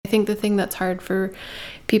think the thing that's hard for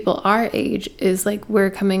people our age is like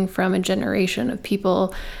we're coming from a generation of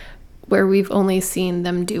people where we've only seen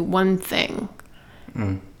them do one thing.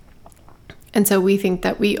 And so we think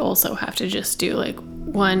that we also have to just do like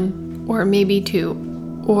one or maybe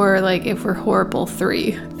two, or like if we're horrible,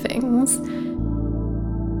 3 things.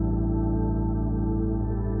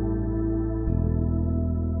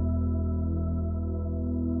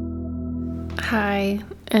 Hi,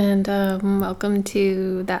 and welcome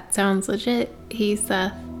to That Sounds Legit. He's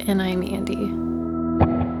Seth, and I'm Andy.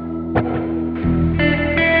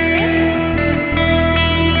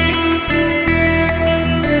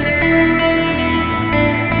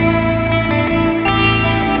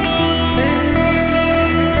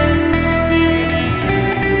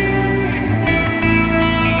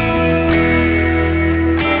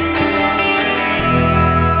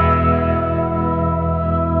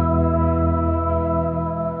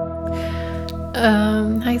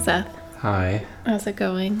 Hi Seth. Hi. How's it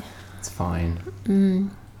going? It's fine.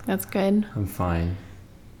 That's good. I'm fine.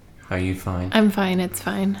 Are you fine? I'm fine, it's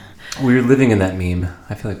fine. We're living in that meme.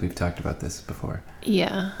 I feel like we've talked about this before.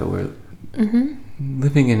 Yeah. But we're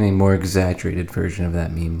living in a more exaggerated version of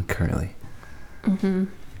that meme currently. So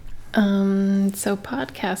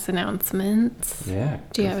podcast announcements. Yeah.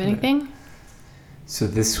 Do you have anything? So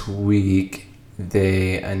this week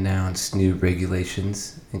they announced new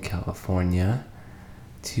regulations in California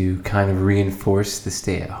to kind of reinforce the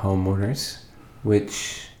stay-at-home orders,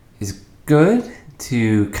 which is good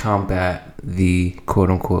to combat the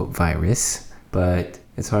quote-unquote virus, but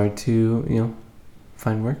it's hard to,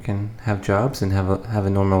 find work and have jobs and have a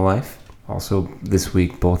normal life. Also, this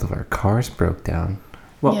week, both of our cars broke down.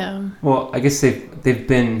 Well, I guess they've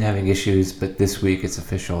been having issues, but this week it's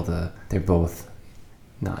official. They're both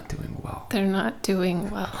not doing well. They're not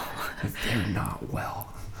doing well. They're not well.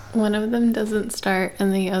 One of them doesn't start,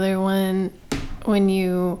 and the other one, when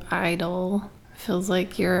you idle, feels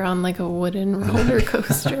like you're on like a wooden roller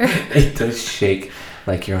coaster. It does shake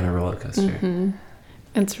like you're on a roller coaster.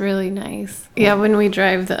 It's really nice. Yeah, when we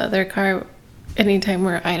drive the other car, anytime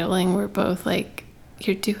we're idling, we're both like,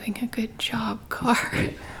 you're doing a good job, car.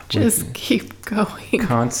 Just keep going.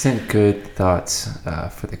 Constant good thoughts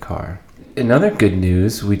for the car. In other good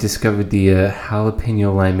news, we discovered the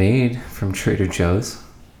jalapeno limeade from Trader Joe's.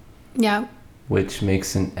 Yeah. Which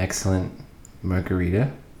makes an excellent margarita.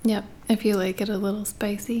 Yep, if you like it a little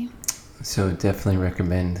spicy. So definitely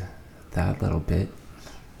recommend that little bit.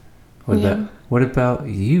 What about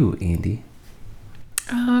you, Andy?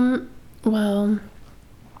 Well,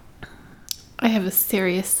 I have a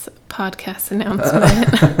serious podcast announcement.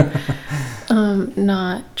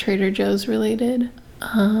 Not Trader Joe's related.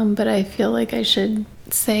 But I feel like I should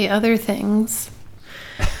say other things.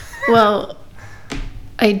 Well,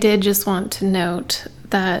 I did just want to note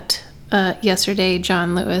that yesterday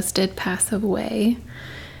John Lewis did pass away.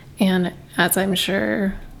 And as I'm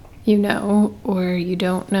sure you know, or you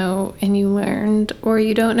don't know, and you learned, or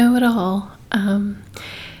you don't know at all,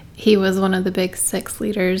 he was one of the big 6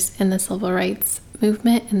 leaders in the civil rights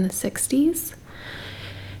movement in the 60s.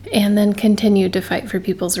 And then continued to fight for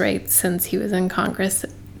people's rights since he was in Congress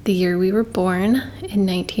the year we were born, in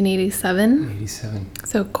 1987.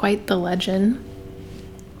 So quite the legend.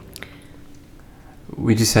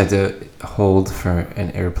 We just had to hold for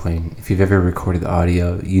an airplane. If you've ever recorded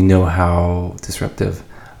audio, you know how disruptive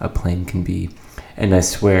a plane can be. And I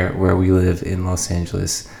swear, where we live in Los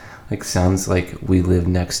Angeles, sounds like we live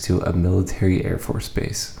next to a military Air Force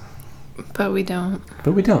base. But we don't.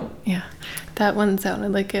 Yeah. That one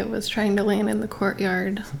sounded like it was trying to land in the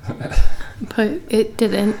courtyard. But it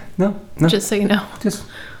didn't. No. Just so you know. Just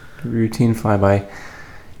routine flyby.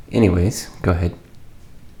 Anyways, go ahead.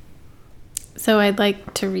 So I'd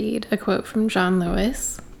like to read a quote from John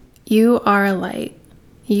Lewis. You are a light.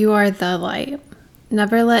 You are the light.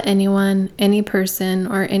 Never let anyone, any person,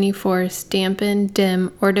 or any force dampen,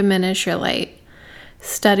 dim, or diminish your light.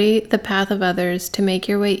 Study the path of others to make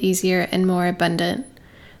your way easier and more abundant.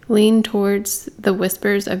 Lean towards the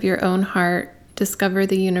whispers of your own heart, discover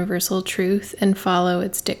the universal truth, and follow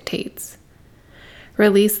its dictates.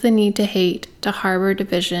 Release the need to hate, to harbor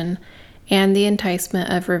division, and the enticement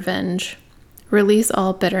of revenge. Release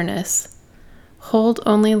all bitterness. Hold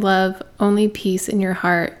only love, only peace in your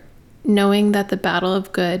heart, knowing that the battle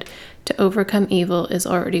of good to overcome evil is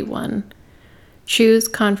already won. Choose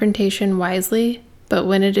confrontation wisely, but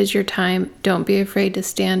when it is your time, don't be afraid to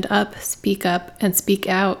stand up, and speak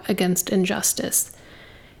out against injustice.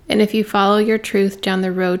 And if you follow your truth down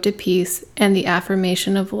the road to peace and the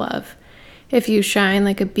affirmation of love, if you shine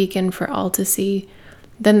like a beacon for all to see,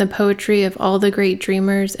 then the poetry of all the great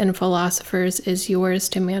dreamers and philosophers is yours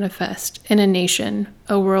to manifest in a nation,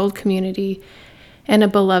 a world community, and a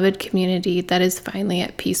beloved community that is finally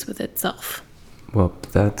at peace with itself. Well,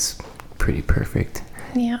 that's pretty perfect.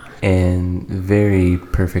 Yeah. And very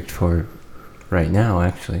perfect for right now,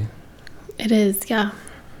 actually. It is, yeah.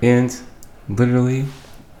 And literally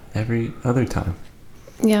every other time.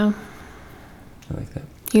 Yeah. I like that.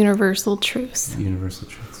 Universal truths. Universal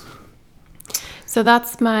truths. So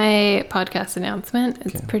that's my podcast announcement.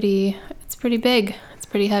 It's Okay. pretty big. It's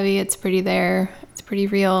pretty heavy. It's pretty there. It's pretty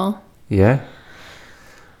real. Yeah?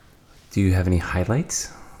 Do you have any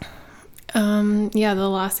highlights? Yeah, the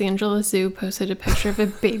Los Angeles Zoo posted a picture of a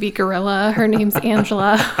baby gorilla. Her name's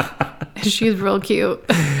Angela. She's real cute.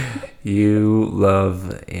 You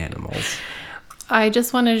love animals. I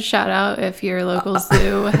just wanted to shout out, if your local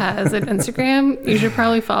zoo has an Instagram, you should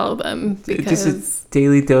probably follow them, Just a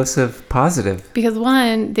daily dose of positive. because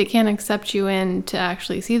one, they can't accept you in to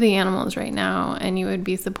actually see the animals right now, and you would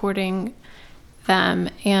be supporting them,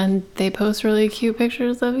 and they post really cute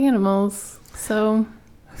pictures of animals. So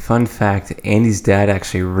Fun fact, Andy's dad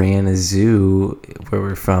actually ran a zoo where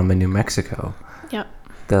we're from in New Mexico. yep,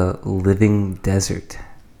 The Living Desert.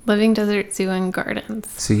 Living Desert Zoo and Gardens.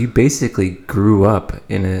 So you basically grew up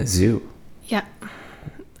in a zoo. Yeah,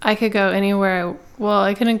 I could go anywhere.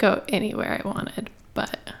 I couldn't go anywhere I wanted,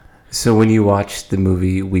 but So when you watched the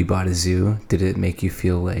movie We Bought a Zoo, did it make you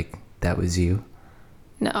feel like that was you?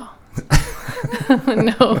 no.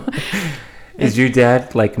 No. Is your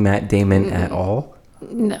dad like Matt Damon at all?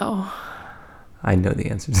 No. I know the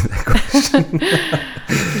answer to that question.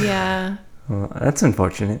 Yeah. Well, that's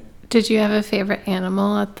unfortunate. Did you have a favorite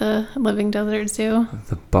animal at the Living Desert Zoo?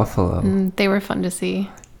 The buffalo. They were fun to see.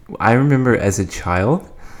 I remember as a child,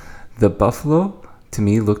 the buffalo to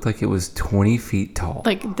me looked like it was 20 feet tall.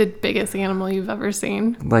 Like the biggest animal you've ever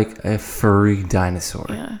seen. Like a furry dinosaur.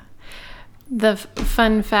 Yeah. The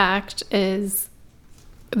fun fact is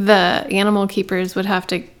the animal keepers would have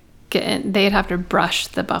to get in. They'd have to brush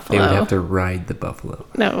the buffalo. They would have to ride the buffalo.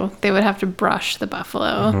 No, they would have to brush the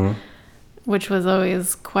buffalo, which was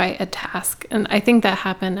always quite a task. And I think that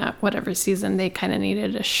happened at whatever season they kind of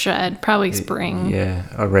needed a shed, probably spring. Yeah.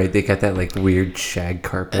 All right. They got that like weird shag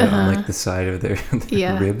carpet on like the side of their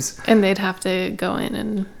Yeah. ribs. And they'd have to go in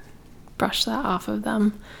and brush that off of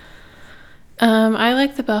them. I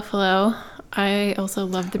like the buffalo. I also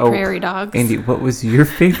love the prairie dogs. Andy, what was your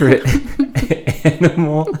favorite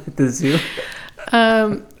animal at the zoo?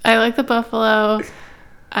 I like the buffalo.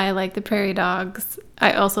 I like the prairie dogs.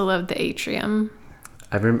 I also love the atrium.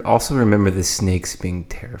 I also remember the snakes being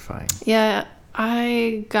terrifying. Yeah,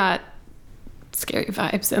 I got scary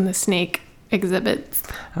vibes in the snake exhibits.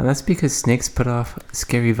 And that's because snakes put off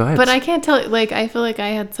scary vibes. But I can't tell, like, I feel like I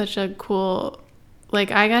had such a cool, like,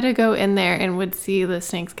 I got to go in there and would see the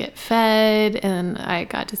snakes get fed, and I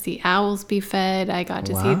got to see owls be fed. I got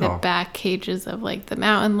to see the Wow. back cages of, like, the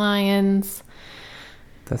mountain lions.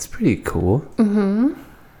 That's pretty cool. Mm-hmm.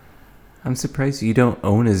 I'm surprised you don't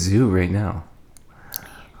own a zoo right now.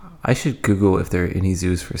 I should Google if there are any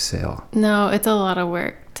zoos for sale. No, it's a lot of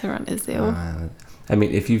work to run a zoo. I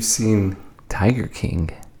mean, if you've seen Tiger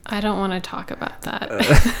King. I don't want to talk about that.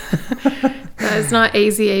 That is not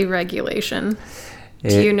AZA regulation.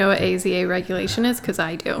 Do you know what AZA regulation is? Because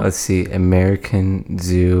I do. Let's see, American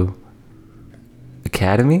Zoo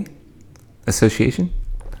Academy Association?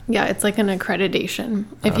 Yeah, it's like an accreditation.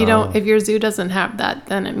 If you don't, if your zoo doesn't have that,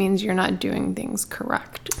 then it means you're not doing things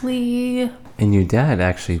correctly. And your dad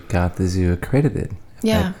actually got the zoo accredited.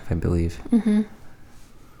 Yeah. If I believe. Mm-hmm.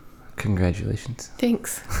 Congratulations.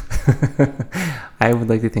 Thanks. I would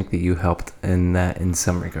like to think that you helped in that in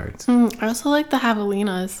some regards. I also like the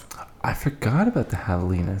javelinas. I forgot about the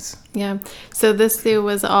javelinas. Yeah. So this zoo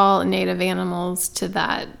was all native animals to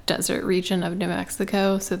that desert region of New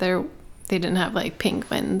Mexico. So they didn't have like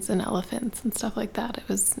penguins and elephants and stuff like that. It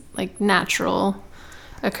was like natural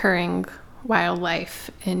occurring wildlife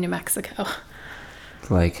in New Mexico.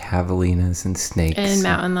 Like javelinas and snakes. And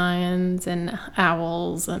mountain lions and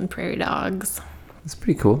owls and prairie dogs. It's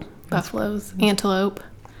pretty cool. Buffaloes, antelope,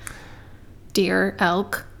 deer,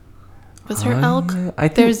 elk. Was there Oh, elk? yeah.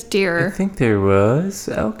 There's deer. I think there was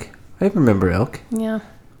elk. I remember elk Yeah.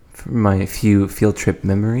 from my few field trip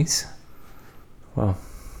memories. Well,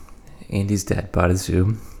 Andy's dad bought a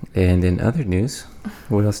zoo. And in other news,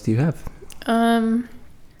 what else do you have?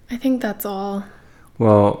 I think that's all.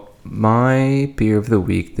 Well, my beer of the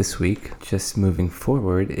week this week, just moving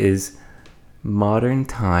forward, is Modern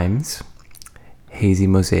Times Hazy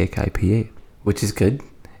Mosaic IPA, which is good.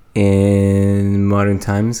 And Modern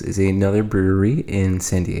Times is another brewery in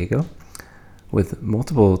San Diego, with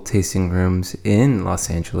multiple tasting rooms in Los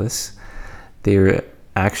Angeles. They're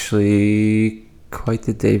actually quite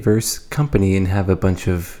the diverse company and have a bunch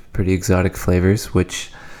of pretty exotic flavors,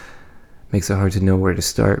 which makes it hard to know where to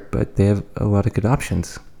start, but they have a lot of good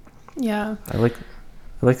options. Yeah. I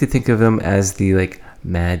like to think of them as the like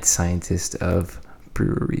mad scientist of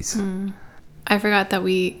breweries. I forgot that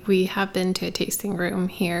we have been to a tasting room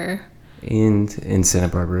here. In Santa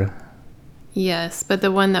Barbara. Yes, but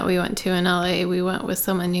the one that we went to in LA, we went with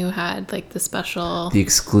someone who had like The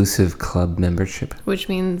exclusive club membership. which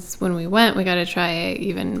means when we went, we got to try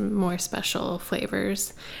even more special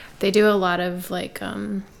flavors. They do a lot of like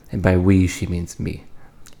And by we, she means me.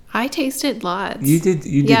 I tasted lots. You did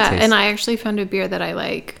Yeah, taste. and I actually found a beer that I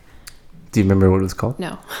like. Do you remember what it was called?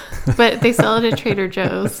 No. But they sell it at Trader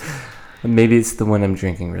Joe's. Maybe it's the one I'm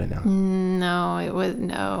drinking right now. No, it was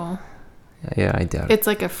no. Yeah, I doubt it. It's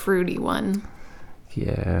like a fruity one.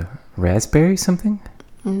 Yeah. Raspberry something?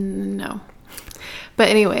 No. But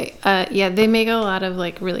anyway, yeah, they make a lot of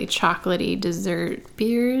like really chocolatey dessert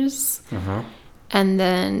beers. And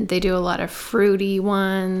then they do a lot of fruity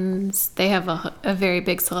ones. They have a very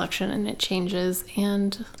big selection and it changes.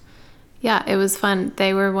 And yeah, it was fun.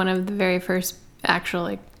 They were one of the very first actual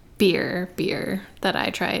like beer that I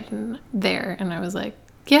tried there. And I was like,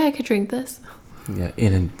 yeah, I could drink this. Yeah,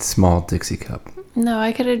 in a small Dixie cup. No,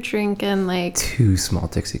 I could have drinking like 2 small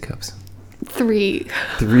Dixie cups. 3.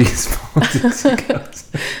 3 small Dixie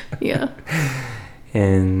cups. Yeah.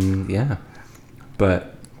 And yeah.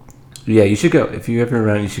 But yeah, you should go. If you're ever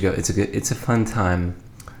around, you should go. It's a fun time.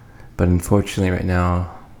 But unfortunately right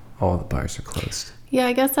now all the bars are closed. Yeah,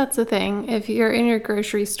 I guess that's the thing. If you're in your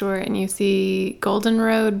grocery store and you see Golden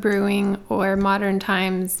Road Brewing or Modern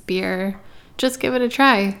Times beer, just give it a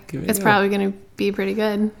try. It's probably going to be pretty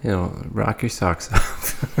good. It'll rock your socks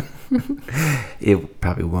off. It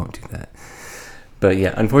probably won't do that. But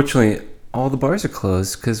yeah, unfortunately, all the bars are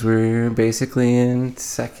closed because we're basically in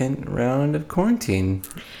second round of quarantine.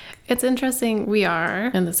 It's interesting. We are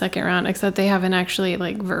in the second round, except they haven't actually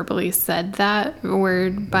like verbally said that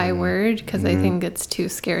word by word because I think it's too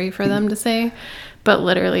scary for them to say. But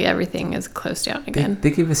literally everything is closed down again.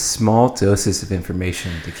 They give us small doses of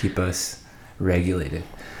information to keep us regulated.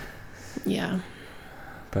 Yeah.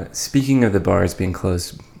 But speaking of the bars being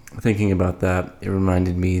closed, thinking about that, it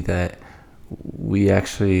reminded me that we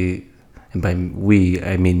actually, and by we,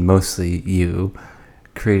 I mean mostly you,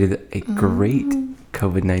 created a great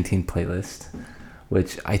COVID-19 playlist,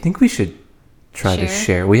 which I think we should try to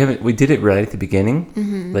share. We did it right at the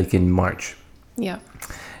beginning, like in March. Yeah.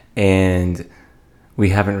 And we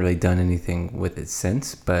haven't really done anything with it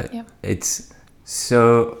since, but it's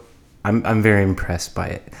so I'm very impressed by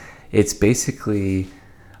it. It's basically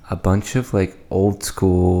a bunch of like old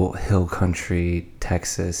school hill country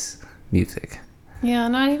Texas music. Yeah,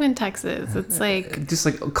 not even Texas. It's like just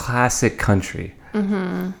like classic country.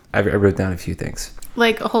 I wrote down a few things.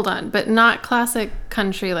 Like, hold on, but not classic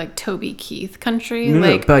country like Toby Keith country, No,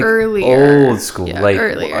 like but, earlier, old school. Yeah, like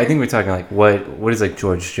earlier. I think we're talking like what is like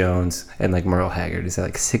George Jones and like Merle Haggard? Is that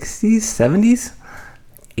like 60s, 70s,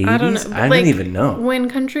 80s? I don't know. I don't even know. When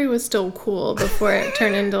country was still cool before it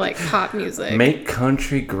turned into like pop music. Make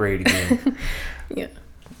country great again. Yeah.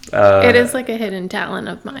 It is like a hidden talent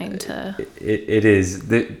of mine to. It is.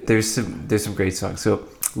 There's some great songs. So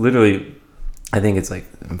literally, I think it's like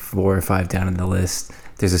 4 or 5 down in the list.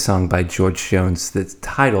 There's a song by George Jones that's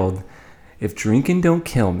titled "If Drinking Don't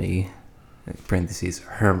Kill Me," parentheses,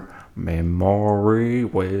 her memory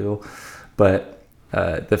will. But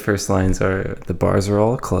the first lines are, "The bars are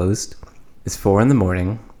all closed. It's 4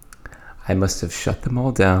 a.m. I must have shut them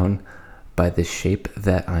all down by the shape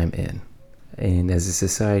that I'm in. And as a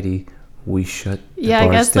society, we shut the bars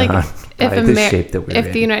I guess down like by the shape that we're in."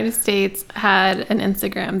 If the United States had an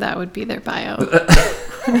Instagram, that would be their bio.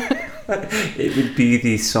 It would be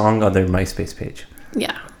the song on their MySpace page.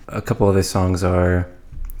 Yeah. A couple other songs are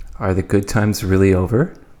 "The Good Times Really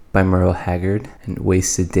Over" by Merle Haggard, and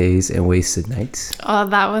 "Wasted Days and Wasted Nights" Oh,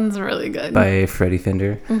 that one's really good. by Freddie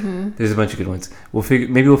Fender. There's a bunch of good ones.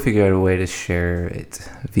 Maybe we'll figure out a way to share it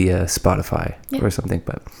via Spotify or something,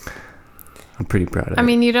 but I'm pretty proud of it. I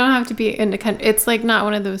mean, you don't have to be into country. It's like not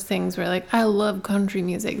one of those things where like I love country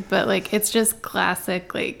music, but like it's just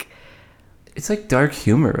classic, like it's like dark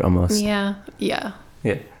humor almost. yeah.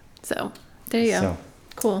 So there you go. So,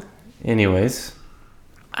 Cool. anyways,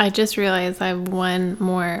 I just realized I have one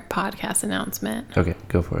more podcast announcement. okay,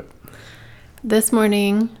 go for it. This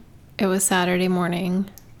morning, it was Saturday morning,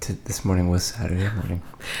 This morning was Saturday morning.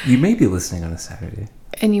 You may be listening on a Saturday.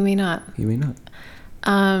 and you may not. You may not.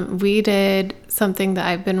 We did something that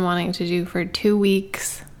I've been wanting to do for 2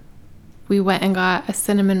 weeks. we went and got a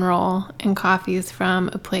cinnamon roll and coffees from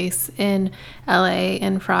a place in LA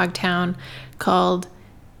in Frogtown called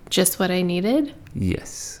Just What I Needed.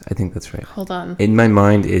 Yes, I think that's right. Hold on. In my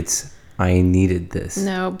mind, it's I needed this.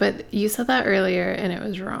 No, but you said that earlier and it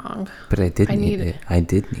was wrong. But I did need it. I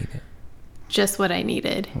did need it. Just what I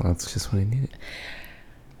needed. Well, that's just what I needed.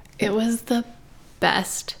 It was the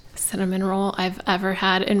best cinnamon roll I've ever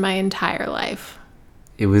had in my entire life.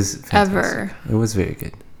 It was fantastic. Ever. It was very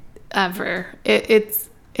good. Ever. It's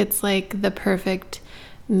like the perfect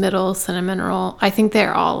middle cinnamon roll. I think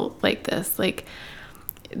they're all like this. Like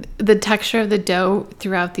the texture of the dough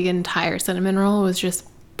throughout the entire cinnamon roll was just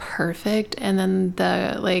perfect, and then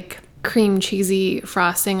the like cream cheesy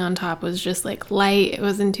frosting on top was just like light. It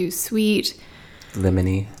wasn't too sweet.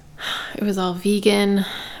 Lemony. It was all vegan,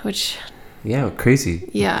 which crazy.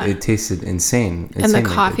 Yeah. It tasted insane. And the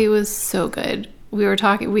coffee was so good.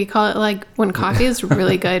 We call it like when coffee is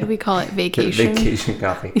really good, we call it vacation. Vacation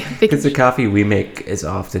coffee. Because the coffee we make is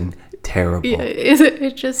often terrible. Yeah,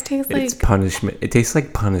 it just tastes like... It's punishment. It tastes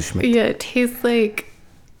like punishment. Yeah, it tastes like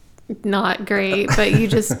not great, but you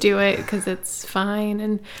just do it because it's fine.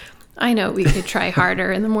 And I know we could try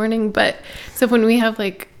harder in the morning, but so when we have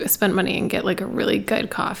like spend money and get like a really good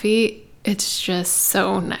coffee, it's just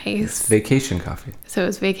so nice. It's vacation coffee. So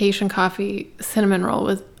it's vacation coffee. Cinnamon roll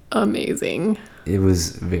was amazing. It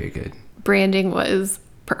was very good. Branding was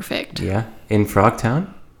perfect. Yeah. In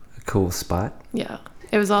Frogtown, a cool spot. Yeah.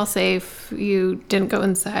 It was all safe. You didn't go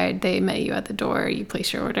inside. They met you at the door. You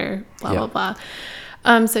placed your order, blah, blah,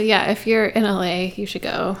 blah. So yeah, if you're in LA, you should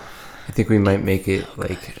go. I think we might make it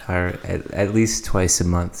like our at least twice a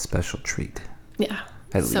month special treat. Yeah.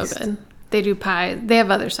 At so least. good. They do pies. They have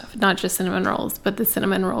other stuff, not just cinnamon rolls, but the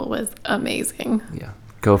cinnamon roll was amazing. Yeah.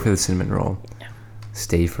 Go for the cinnamon roll. Yeah.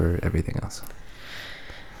 Stay for everything else.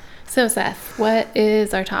 So Seth, what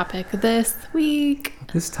is our topic this week?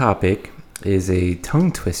 This topic is a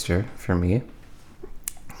tongue twister for me.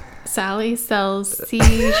 Sally sells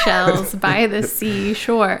seashells by the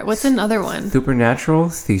seashore. What's another one?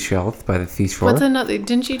 Supernatural Seashells by the Seashore. What's another?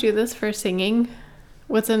 Didn't you do this for singing?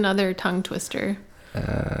 What's another tongue twister? Wasn't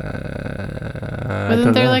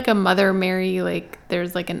there like a Mother Mary, like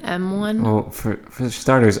there's like an M one? Well, for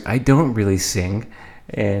starters, I don't really sing.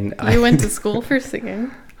 And You went to school for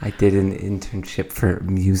singing. I did an internship for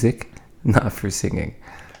music, not for singing.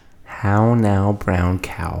 How now, brown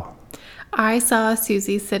cow? I saw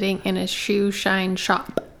Susie sitting in a shoe shine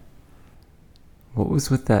shop. What was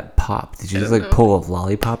with that pop? Did you just like pull a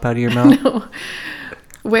lollipop out of your mouth? No.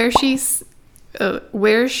 Where she sits,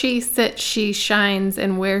 she shines,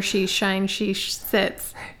 and where she shines, she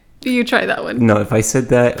sits. You try that one. No, if I said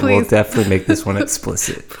that, Please. we'll definitely make this one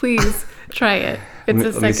explicit. Please try it.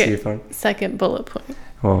 It's Let me see your phone. second bullet point.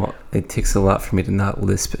 Well, it takes a lot for me to not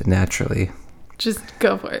lisp naturally. Just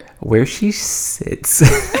go for it. Where she sits,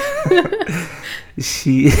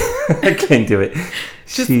 she I can't do it.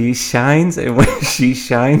 She shines, and when she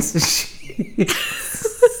shines,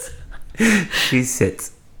 she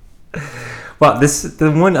sits. Wow,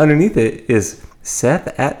 the one underneath it is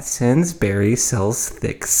Seth at Sainsbury sells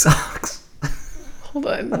thick socks. Hold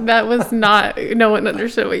on. That was not... No one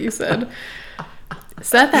understood what you said.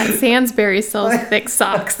 Seth at Sainsbury sells thick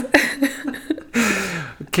socks.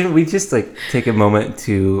 Can we just like take a moment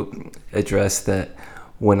to address that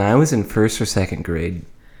when I was in first or second grade,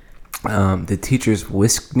 the teachers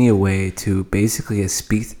whisked me away to basically a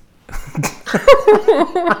speech...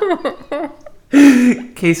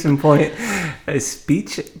 Case in point, a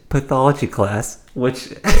speech pathology class,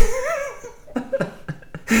 which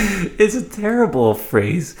is a terrible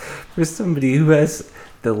phrase for somebody who has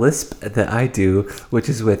the lisp that I do, which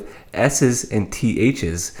is with S's and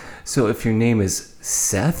TH's. So if your name is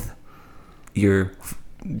Seth, you're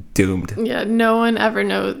doomed. Yeah, no one ever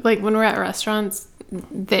knows. Like when we're at restaurants,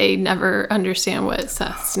 they never understand what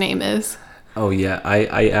Seth's name is. Oh yeah,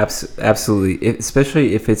 I absolutely,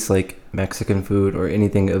 especially if it's like Mexican food or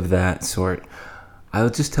anything of that sort. I'll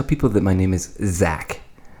just tell people that my name is Zach,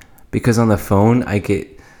 because on the phone I'll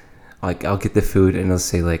get the food and it'll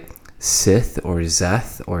say like Sith or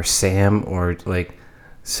Zeth or Sam or like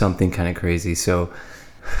something kind of crazy. So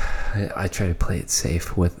I try to play it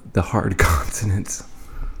safe with the hard consonants.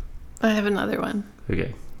 I have another one.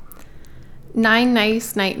 Okay. 9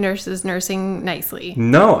 nice night nurses nursing nicely.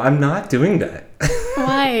 No, I'm not doing that.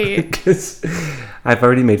 Why? Because I've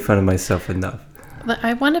already made fun of myself enough.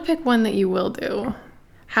 I want to pick one that you will do.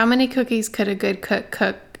 How many cookies could a good cook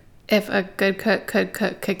cook if a good cook could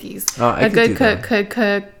cook cookies? A good cook could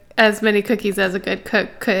cook as many cookies as a good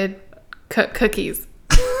cook could cook cookies.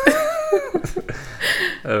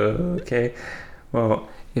 Okay. Well,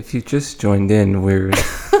 If you just joined in, we're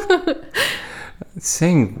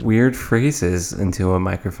saying weird phrases into a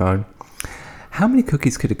microphone. How many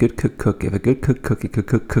cookies could a good cook cook if a good cookie could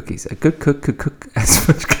cook cookies? A good cook could cook as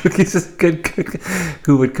much cookies as a good cook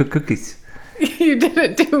who would cook cookies. You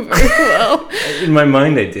didn't do very well. In my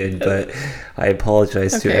mind I did, but I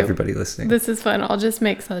apologize to everybody listening. This is fun. I'll just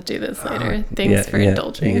make Seth do this later. Thanks for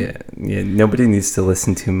indulging. Yeah. Nobody needs to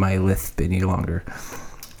listen to my lisp any longer.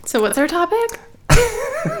 So what's our topic?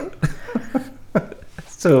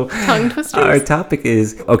 So tongue twisters? Our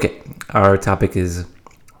topic is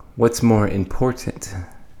what's more important,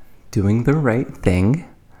 doing the right thing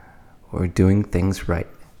or doing things right?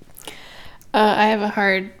 I have a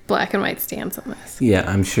hard black and white stance on this. Yeah,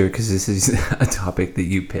 I'm sure, because this is a topic that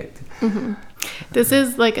you picked. Mm-hmm. This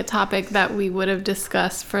is like a topic that we would have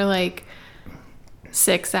discussed for like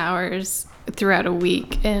 6 hours throughout a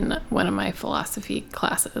week in one of my philosophy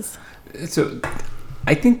classes. So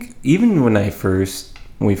I think even when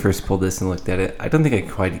we first pulled this and looked at it, I don't think I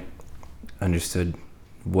quite understood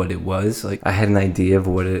what it was. Like, I had an idea of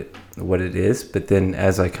what it is, but then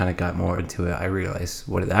as I kind of got more into it, I realized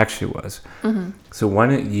what it actually was. Mm-hmm. So why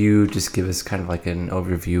don't you just give us kind of like an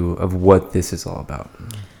overview of what this is all about?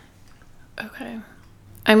 Okay.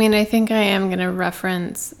 I mean, I think I am going to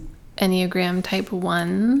reference Enneagram Type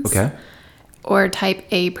 1s. Okay. Or Type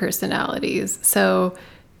A personalities. So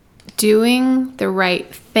doing the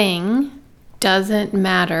right thing doesn't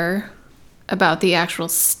matter about the actual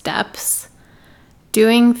steps.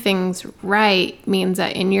 Doing things right means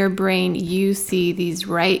that in your brain you see these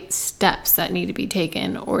right steps that need to be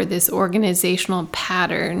taken, or this organizational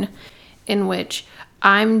pattern in which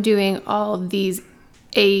I'm doing all these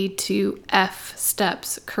A to F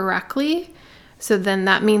steps correctly. So then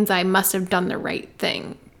that means I must have done the right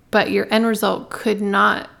thing. But your end result could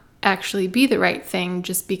not actually be the right thing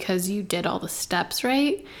just because you did all the steps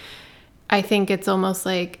right. I think it's almost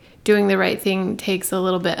like doing the right thing takes a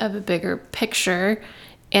little bit of a bigger picture,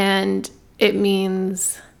 and it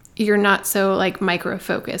means you're not so like micro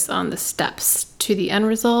focused on the steps to the end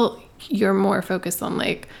result. You're more focused on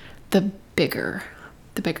like the bigger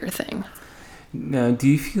thing. Now, do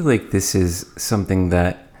you feel like this is something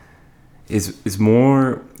that is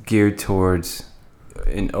more geared towards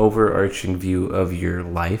an overarching view of your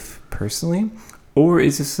life personally, or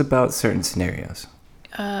is this about certain scenarios?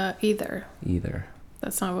 Either.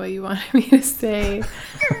 That's not what you wanted me to say.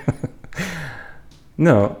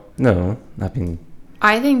 No. I mean,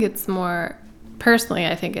 I think it's more, personally,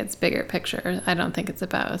 I think it's bigger picture. I don't think it's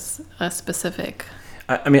about a specific.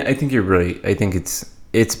 I mean, I think you're right. I think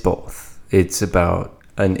it's both. It's about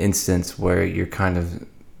an instance where you're kind of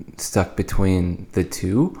stuck between the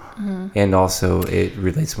two, mm-hmm. and also it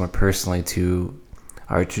relates more personally to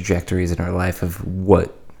our trajectories in our life of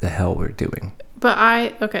what the hell we're doing. But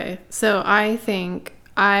so I think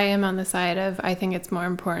I am on the side of, I think it's more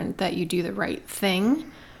important that you do the right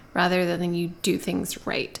thing rather than you do things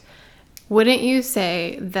right. Wouldn't you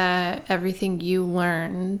say that everything you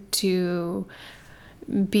learn to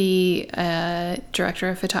be a director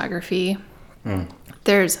of photography,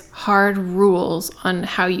 there's hard rules on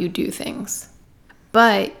how you do things,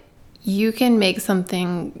 but you can make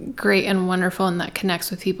something great and wonderful and that connects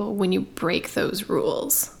with people when you break those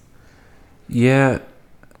rules. Yes.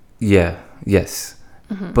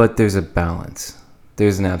 Mm-hmm. But there's a balance.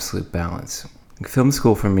 There's an absolute balance. Film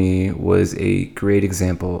school for me was a great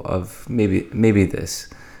example of maybe this.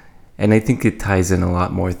 And I think it ties in a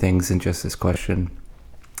lot more things than just this question.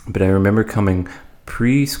 But I remember coming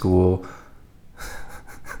preschool,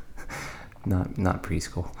 not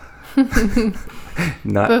preschool,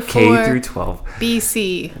 not before K through 12.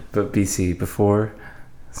 BC. But BC, before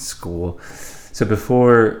school. So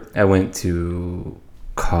before I went to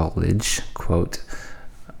college, quote,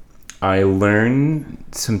 I learned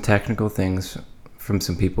some technical things from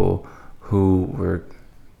some people who were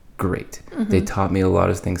great. Mm-hmm. They taught me a lot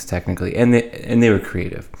of things technically, and they were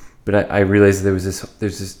creative. But I realized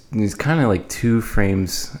there's these kind of like two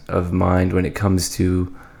frames of mind when it comes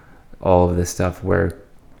to all of this stuff, where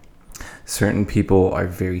certain people are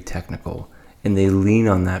very technical and they lean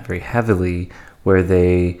on that very heavily, where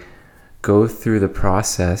they go through the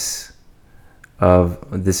process of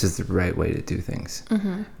this is the right way to do things,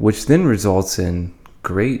 mm-hmm. which then results in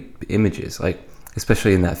great images, like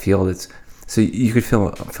especially in that field. It's so you could film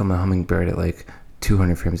a hummingbird at like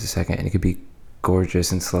 200 frames a second and it could be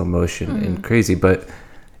gorgeous in slow motion, mm-hmm. and crazy, but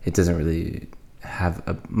it doesn't really have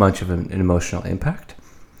much of an emotional impact.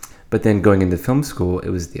 But then going into film school, it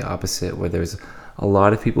was the opposite, where there's a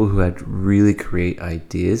lot of people who had really great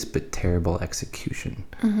ideas but terrible execution.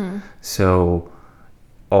 Mm-hmm. So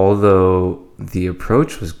although the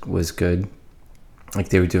approach was good, like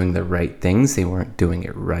they were doing the right things, they weren't doing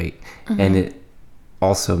it right. And it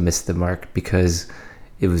also missed the mark because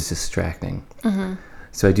it was distracting.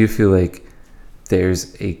 So I do feel like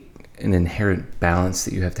there's an inherent balance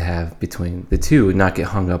that you have to have between the two and not get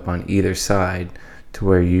hung up on either side to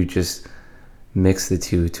where you just mix the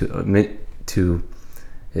two to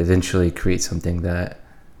eventually create something that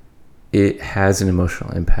it has an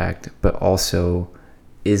emotional impact but also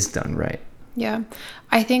is done right. Yeah.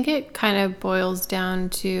 I think it kind of boils down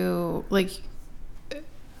to like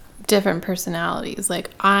different personalities.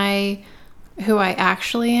 Like who I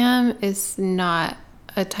actually am is not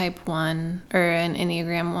a type 1 or an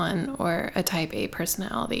Enneagram 1 or a type A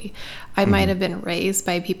personality. I might have been raised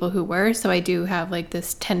by people who were, so I do have like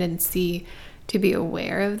this tendency to be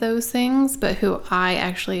aware of those things, but who I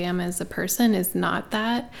actually am as a person is not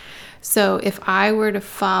that. So if I were to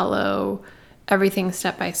follow everything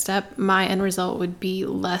step by step, my end result would be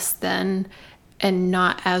less than and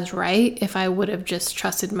not as right if I would have just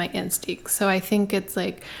trusted my instincts. So I think it's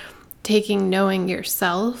like knowing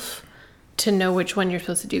yourself to know which one you're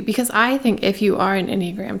supposed to do. Because I think if you are an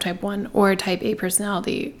Enneagram type 1 or a type A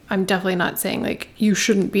personality, I'm definitely not saying like you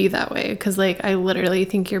shouldn't be that way. Because like I literally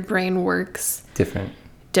think your brain works different.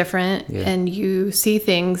 Yeah. And you see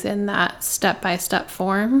things in that step-by-step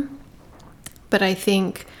form. But I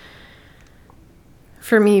think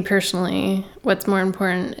for me personally, what's more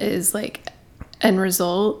important is like end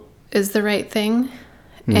result is the right thing.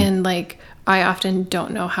 And like I often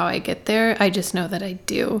don't know how I get there. I just know that I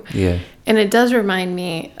do. Yeah. And it does remind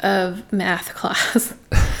me of math class,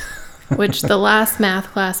 which the last math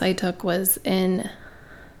class I took was in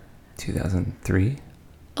 2003,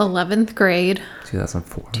 11th grade,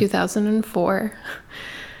 2004.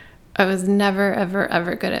 I was never, ever,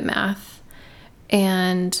 ever good at math.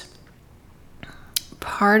 And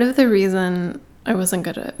part of the reason I wasn't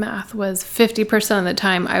good at math was 50% of the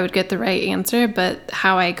time I would get the right answer, but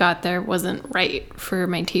how I got there wasn't right for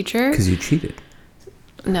my teacher. Because you cheated.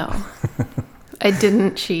 No, I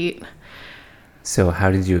didn't cheat. So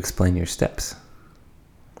how did you explain your steps?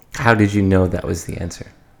 How did you know that was the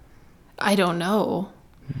answer? I don't know.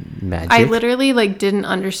 Magic? I literally like didn't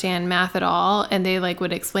understand math at all, and they like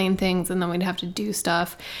would explain things and then we'd have to do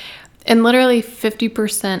stuff. And literally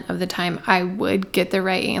 50% of the time I would get the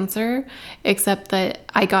right answer, except that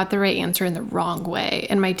I got the right answer in the wrong way.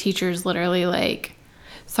 And my teacher's literally like,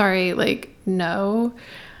 sorry, like, no.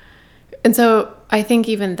 And so I think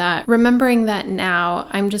even that, remembering that now,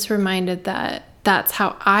 I'm just reminded that that's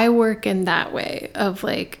how I work in that way of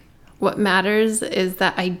like, what matters is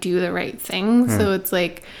that I do the right thing. So it's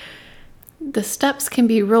like, the steps can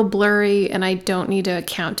be real blurry and I don't need to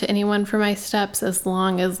account to anyone for my steps as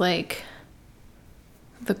long as like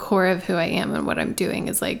the core of who I am and what I'm doing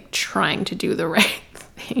is like trying to do the right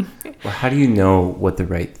thing. Well, how do you know what the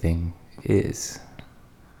right thing is?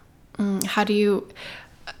 How do you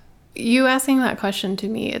asking that question to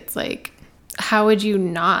me, it's like, how would you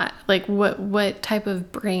not, like what type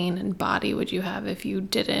of brain and body would you have if you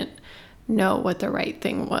didn't know what the right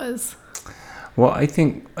thing was? Well, I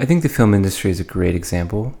think the film industry is a great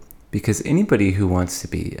example because anybody who wants to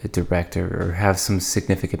be a director or have some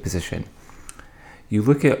significant position, you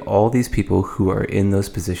look at all these people who are in those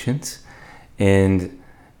positions and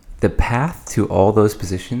the path to all those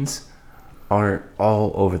positions are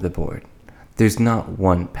all over the board. There's not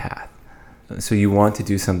one path. So you want to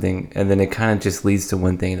do something and then it kind of just leads to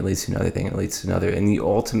one thing and it leads to another thing and it leads to another and you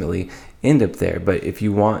ultimately end up there. But if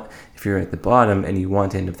you're at the bottom and you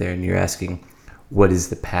want to end up there and you're asking, what is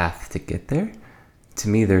the path to get there? To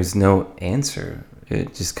me, there's no answer.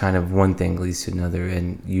 It just kind of one thing leads to another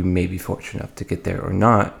and you may be fortunate enough to get there or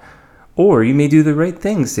not. Or you may do the right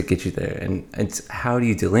things to get you there. And it's how do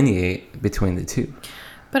you delineate between the two?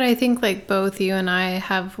 But I think like both you and I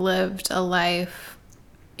have lived a life,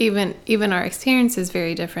 even our experience is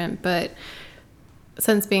very different, but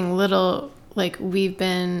since being little, like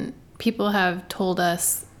people have told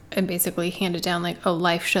us and basically handed down like, oh,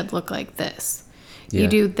 life should look like this. Yeah. You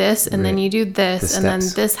do this and then you do this and then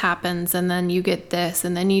this happens and then you get this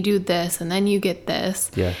and then you do this and then you get this.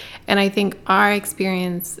 Yeah. And I think our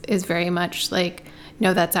experience is very much like,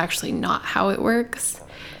 no, that's actually not how it works.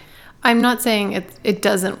 I'm not saying it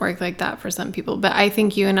doesn't work like that for some people, but I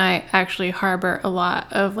think you and I actually harbor a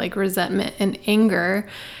lot of like resentment and anger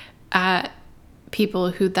at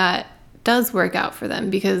people who that does work out for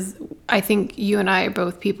them, because I think you and I are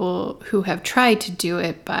both people who have tried to do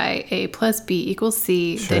it by A plus B equals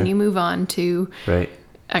C. Sure. Then you move on to right.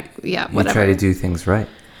 Whatever. You try to do things right.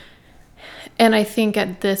 And I think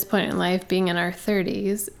at this point in life, being in our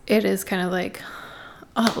 30s, it is kind of like,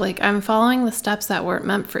 oh, like I'm following the steps that weren't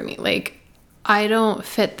meant for me. Like I don't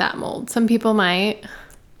fit that mold. Some people might.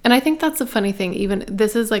 And I think that's the funny thing. Even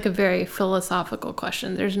this is like a very philosophical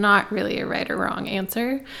question. There's not really a right or wrong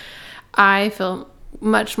answer. I feel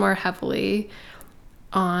much more heavily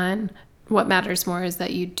on what matters more is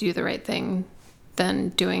that you do the right thing than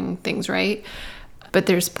doing things right. But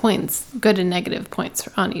there's points, good and negative points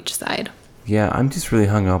on each side. Yeah, I'm just really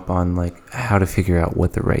hung up on like how to figure out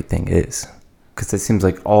what the right thing is. Because it seems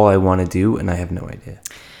like all I want to do and I have no idea.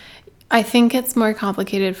 I think it's more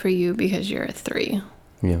complicated for you because you're a 3.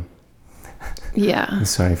 Yeah. Yeah. I'm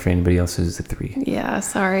sorry for anybody else who's a 3. Yeah,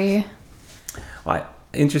 sorry.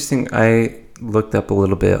 Interesting. I looked up a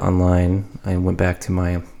little bit online. I went back to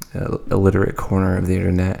my illiterate corner of the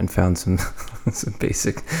internet and found some some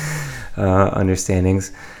basic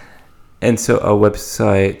understandings. And so a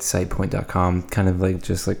website, sitepoint.com, kind of like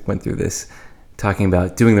just like went through this, talking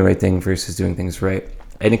about doing the right thing versus doing things right.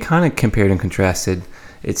 And it kind of compared and contrasted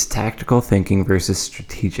its tactical thinking versus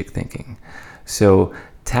strategic thinking. So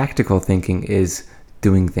tactical thinking is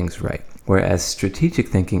doing things right, whereas strategic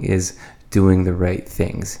thinking is doing the right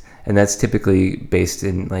things. And that's typically based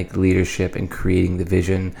in like leadership and creating the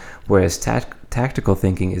vision, whereas tactical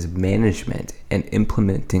thinking is management and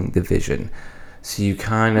implementing the vision. So you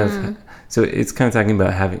kind of, so it's kind of talking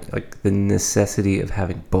about having like the necessity of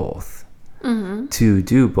having both, to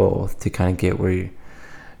do both to kind of get where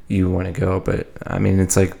you want to go. But I mean,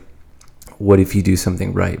 it's like, what if you do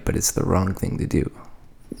something right, but it's the wrong thing to do?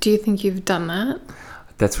 Do you think you've done that?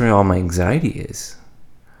 That's where all my anxiety is.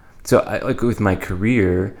 So I, like with my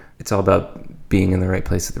career, it's all about being in the right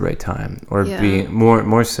place at the right time, or being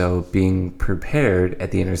more so being prepared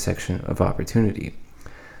at the intersection of opportunity.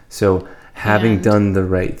 So having done the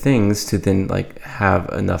right things to then like have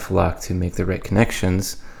enough luck to make the right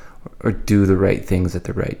connections or do the right things at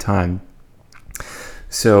the right time.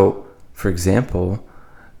 So for example,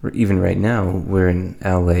 even right now we're in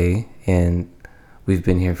LA and we've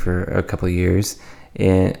been here for a couple of years,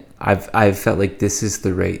 and I've felt like this is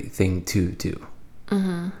the right thing to do.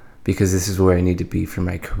 Because this is where I need to be for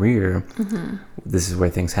my career. This is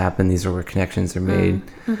where things happen. These are where connections are made.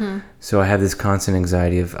 So I have this constant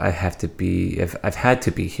anxiety of I've had to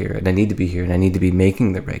be here, and I need to be here, and I need to be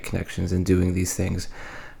making the right connections and doing these things.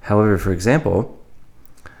 However, for example,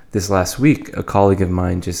 this last week, a colleague of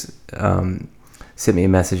mine just sent me a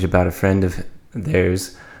message about a friend of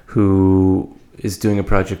theirs who is doing a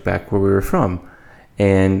project back where we were from,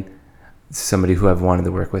 and somebody who I've wanted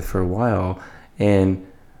to work with for a while, and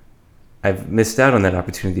I've missed out on that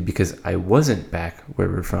opportunity because I wasn't back where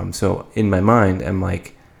we're from. So in my mind, I'm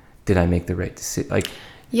like, did I make the right decision? Like,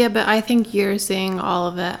 yeah, but I think you're seeing all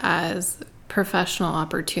of it as professional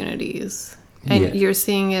opportunities. And you're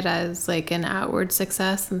seeing it as like an outward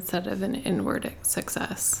success instead of an inward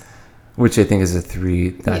success. Which I think is a 3.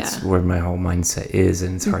 That's where my whole mindset is,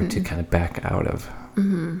 and it's hard to kind of back out of.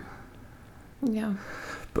 Yeah.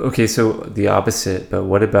 Okay, so the opposite, but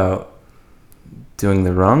what about doing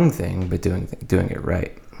the wrong thing, but doing it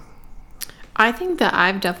right? I think that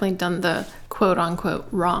I've definitely done the quote unquote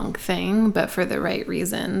wrong thing, but for the right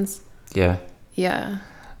reasons. Yeah. Yeah.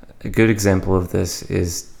 A good example of this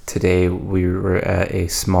is today we were at a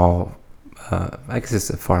small, I guess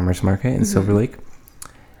it's a farmer's market in Silver Lake.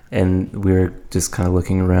 And we were just kind of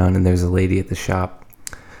looking around, and there's a lady at the shop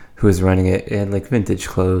who was running it in like vintage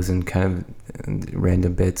clothes and kind of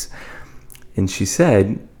random bits. And she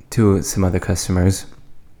said to some other customers,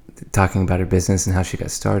 talking about her business and how she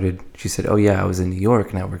got started, she said, oh yeah, I was in New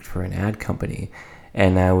York and I worked for an ad company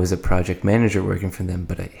and I was a project manager working for them,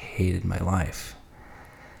 but I hated my life.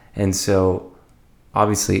 And so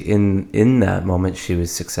obviously in that moment she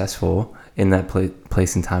was successful. In that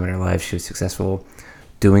place and time in her life, she was successful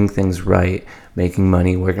doing things right, making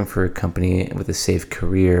money, working for a company with a safe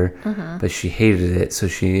career, but she hated it, so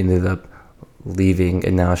she ended up leaving,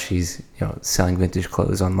 and now she's selling vintage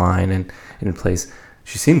clothes online and in a place.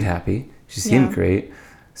 She seemed happy, she seemed great.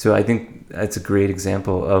 So I think that's a great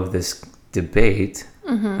example of this debate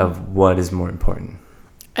of what is more important.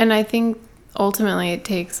 And I think ultimately it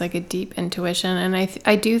takes like a deep intuition, and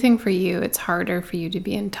I do think for you it's harder for you to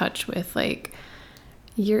be in touch with like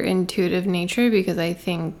your intuitive nature, because I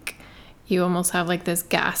think you almost have like this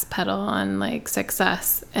gas pedal on like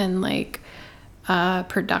success and like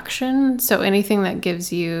production. So anything that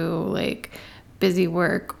gives you like busy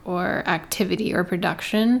work or activity or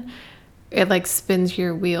production, it like spins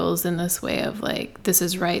your wheels in this way of like, this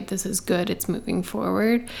is right, this is good, it's moving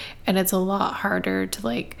forward. And it's a lot harder to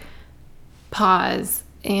like pause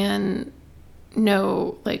and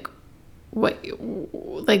know like what,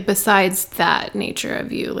 like, besides that nature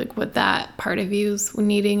of you, like what that part of you is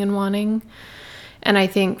needing and wanting. And I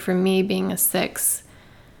think for me, being a 6,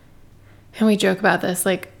 and we joke about this,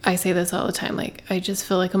 like I say this all the time, like I just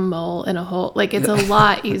feel like a mole in a hole. Like it's a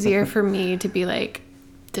lot easier for me to be like,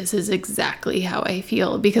 this is exactly how I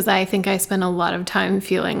feel, because I think I spend a lot of time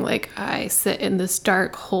feeling like I sit in this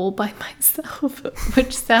dark hole by myself,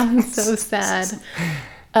 which sounds so sad.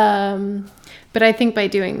 But I think by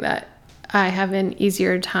doing that, I have an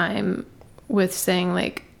easier time with saying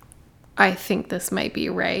like, I think this might be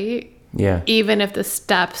right. Yeah. Even if the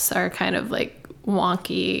steps are kind of like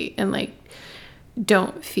wonky and like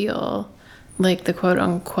don't feel like the quote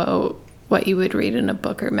unquote what you would read in a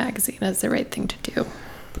book or magazine as the right thing to do.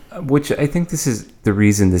 Which I think this is the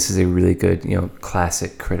reason this is a really good,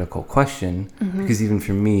 classic critical question. Mm-hmm. Because even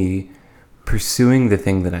for me, pursuing the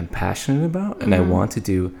thing that I'm passionate about and I want to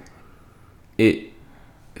do, it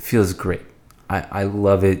feels great. I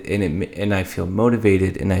love it, and I feel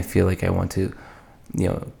motivated, and I feel like I want to,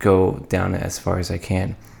 go down as far as I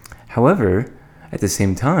can. However, at the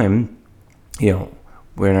same time,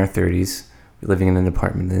 we're in our 30s, we're living in an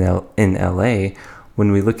apartment in LA.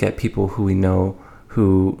 When we look at people who we know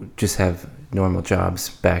who just have normal jobs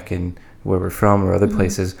back in where we're from or other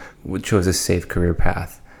places, which chose a safe career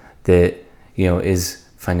path that, is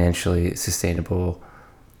financially sustainable,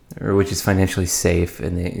 or which is financially safe,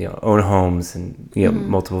 and they, own homes and,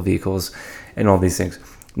 multiple vehicles and all these things.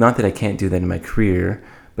 Not that I can't do that in my career,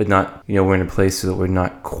 but not, we're in a place so that we're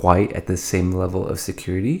not quite at the same level of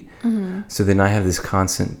security. So then I have this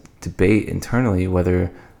constant debate internally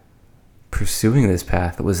whether pursuing this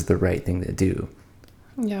path was the right thing to do.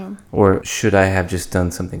 Yeah. Or should I have just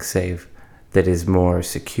done something safe that is more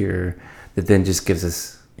secure, that then just gives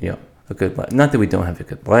us, a good life? Not that we don't have a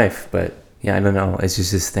good life, but yeah, I don't know. It's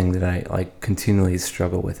just this thing that I like continually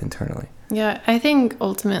struggle with internally. Yeah, I think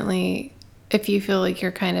ultimately, if you feel like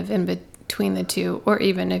you're kind of in between the two, or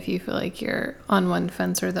even if you feel like you're on one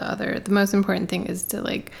fence or the other, the most important thing is to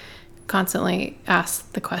like constantly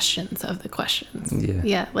ask the questions of the questions.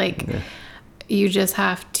 Yeah. You just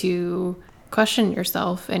have to question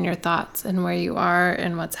yourself and your thoughts and where you are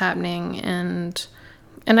and what's happening. And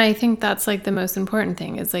I think that's like the most important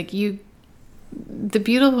thing is like the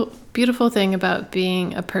beautiful thing about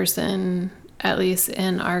being a person, at least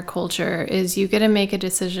in our culture, is you get to make a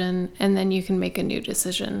decision and then you can make a new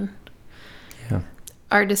decision. Yeah.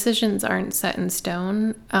 Our decisions aren't set in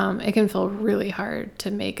stone. It can feel really hard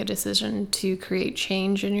to make a decision to create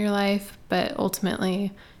change in your life, but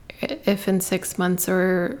ultimately, if in 6 months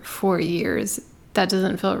or 4 years that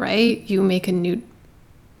doesn't feel right, you make a new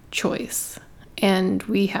choice. And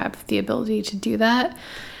we have the ability to do that.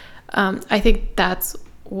 I think that's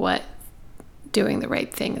what doing the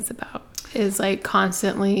right thing is about, is like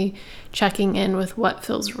constantly checking in with what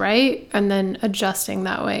feels right and then adjusting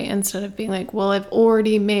that way, instead of being like, well, I've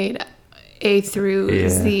already made A through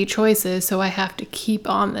Z choices, so I have to keep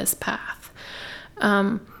on this path.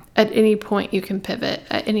 At any point you can pivot.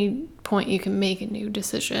 At any point you can make a new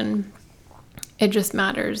decision. It just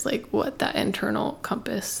matters like what that internal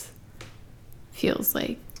compass feels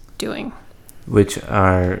like doing. Which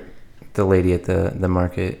the lady at the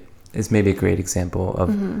market is maybe a great example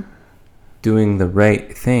of doing the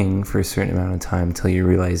right thing for a certain amount of time until you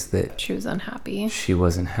realize that she was unhappy. She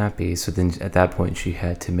wasn't happy. So then at that point she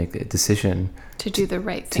had to make a decision to do the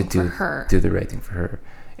right thing for her. Do the right thing for her.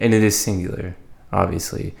 And it is singular.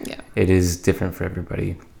 Obviously, It is different for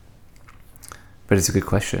everybody, but it's a good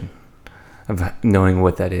question of knowing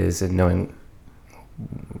what that is and knowing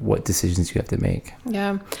what decisions you have to make.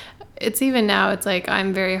 Yeah, it's even now, it's like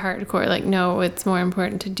I'm very hardcore, like, no, it's more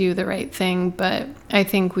important to do the right thing, but I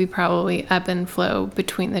think we probably ebb and flow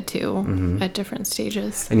between the two at different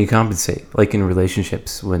stages. And you compensate, like in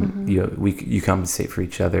relationships, when you compensate for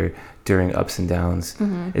each other during ups and downs.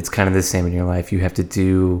 It's kind of the same in your life. You have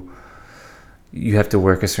to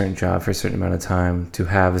work a certain job for a certain amount of time to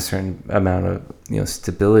have a certain amount of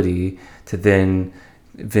stability to then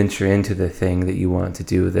venture into the thing that you want to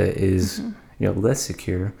do that is less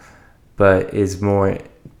secure, but is more,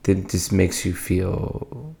 that just makes you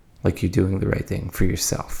feel like you're doing the right thing for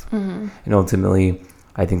yourself. And ultimately,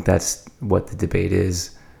 I think that's what the debate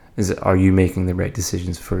is are you making the right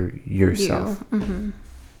decisions for yourself?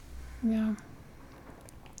 Yeah.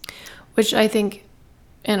 Which I think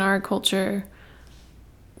in our culture,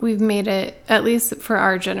 we've made it, at least for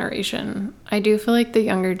our generation. I do feel like the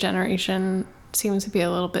younger generation seems to be a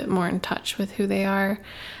little bit more in touch with who they are.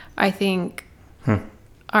 I think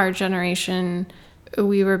our generation,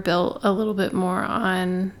 we were built a little bit more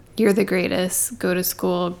on you're the greatest, go to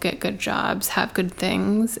school, get good jobs, have good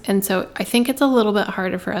things. And so I think it's a little bit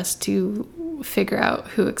harder for us to figure out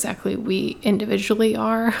who exactly we individually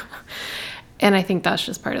are. And I think that's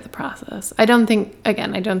just part of the process. I don't think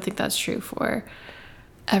that's true for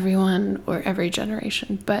everyone or every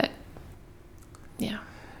generation, but yeah.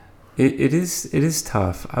 It is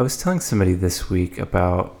tough. I was telling somebody this week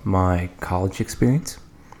about my college experience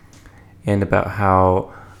and about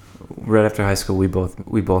how right after high school we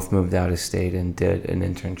both moved out of state and did an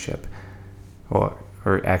internship,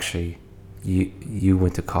 or actually you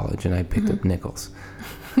went to college and I picked up nickels.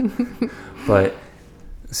 But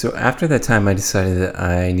so after that time I decided that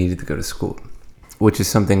I needed to go to school, which is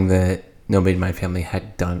something that nobody in my family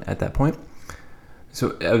had done at that point.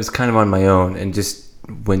 So I was kind of on my own and just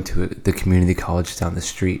went to the community college down the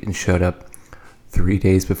street and showed up 3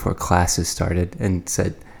 days before classes started and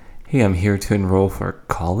said, "Hey, I'm here to enroll for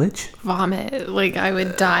college." Vomit. Like, I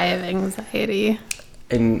would die of anxiety.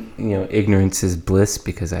 And, ignorance is bliss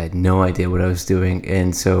because I had no idea what I was doing.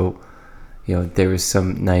 And so, there was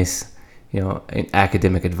some nice, an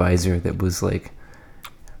academic advisor that was like,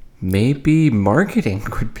 maybe marketing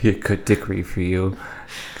would be a good degree for you.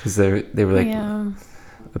 Because they were like,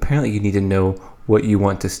 apparently you need to know what you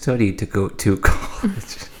want to study to go to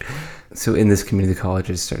college. So in this community college,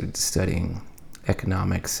 I started studying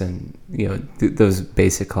economics and those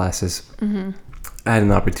basic classes. I had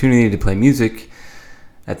an opportunity to play music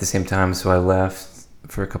at the same time, so I left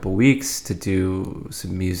for a couple weeks to do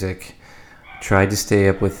some music, tried to stay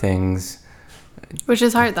up with things, which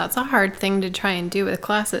is hard. That's a hard thing to try and do with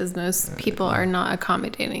classes. Most people are not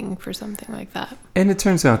accommodating for something like that, and it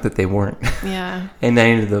turns out that they weren't. Yeah. And I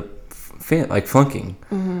ended up flunking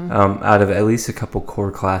out of at least a couple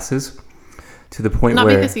core classes, to the point not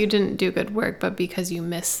where... because you didn't do good work, but because you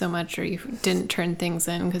missed so much or you didn't turn things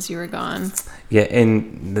in because you were gone. Yeah,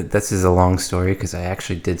 and this is a long story because I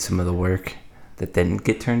actually did some of the work that didn't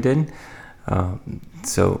get turned in.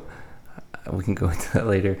 So we can go into that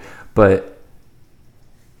later. But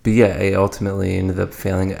yeah, I ultimately ended up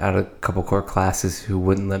failing out a couple core classes who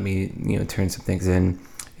wouldn't let me, turn some things in.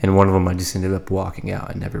 And one of them I just ended up walking out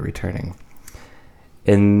and never returning.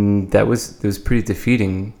 And it was pretty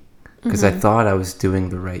defeating because I thought I was doing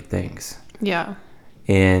the right things. Yeah.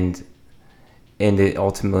 And it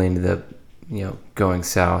ultimately ended up, going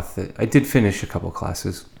south. I did finish a couple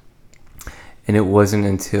classes. And it wasn't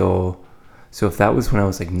until... So if that was when I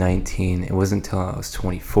was like 19, it wasn't until I was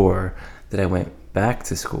 24 that I went back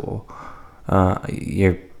to school.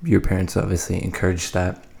 Your parents obviously encouraged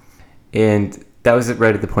that. And that was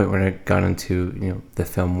right at the point when I got into, the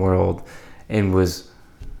film world and was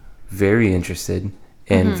very interested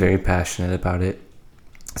and very passionate about it.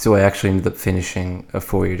 So I actually ended up finishing a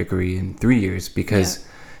 4-year degree in 3 years because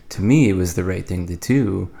to me it was the right thing to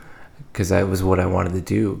do because that was what I wanted to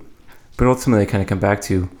do. But ultimately I kind of come back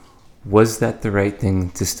to, was that the right thing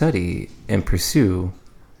to study and pursue?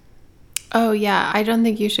 Oh, yeah. I don't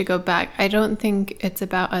think you should go back. I don't think it's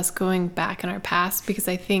about us going back in our past because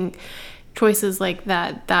I think choices like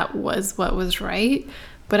that was what was right.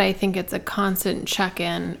 But I think it's a constant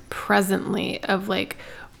check-in presently of like,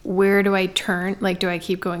 where do I turn? Like, do I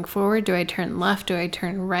keep going forward? Do I turn left? Do I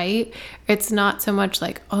turn right? It's not so much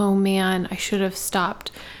like, oh man, I should have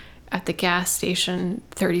stopped at the gas station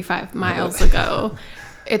 35 miles ago.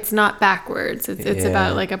 It's not backwards. It's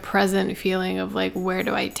about like a present feeling of like, where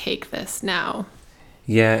do I take this now?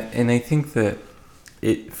 Yeah, and I think that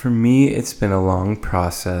for me, it's been a long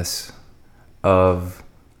process of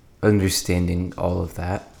understanding all of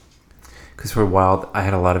that. Because for a while, I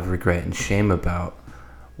had a lot of regret and shame about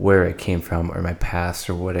where I came from or my past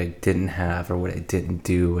or what I didn't have or what I didn't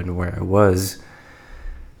do and where I was.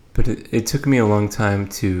 But it took me a long time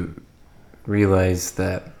to realize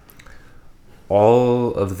that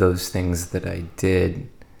all of those things that I did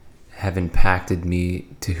have impacted me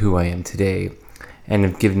to who I am today and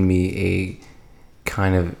have given me a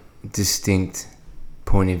kind of distinct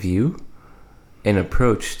point of view and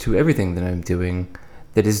approach to everything that I'm doing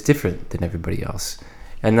that is different than everybody else.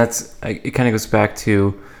 And it kind of goes back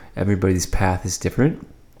to everybody's path is different,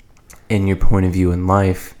 and your point of view in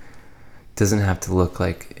life doesn't have to look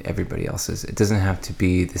like everybody else's. It doesn't have to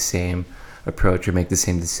be the same approach or make the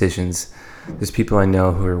same decisions. There's people I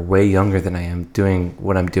know who are way younger than I am doing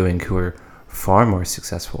what I'm doing who are far more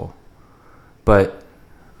successful. But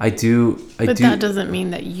that doesn't mean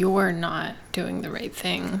that you're not doing the right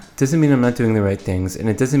thing. Doesn't mean I'm not doing the right things, and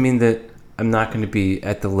it doesn't mean that I'm not going to be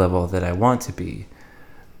at the level that I want to be.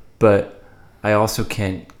 But I also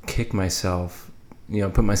can't kick myself,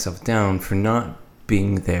 put myself down for not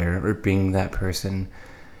being there or being that person,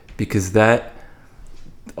 because that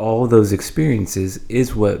all those experiences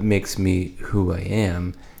is what makes me who I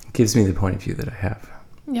am, gives me the point of view that I have.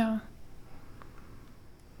 Yeah.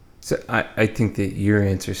 So I think that your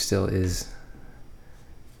answer still is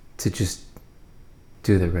to just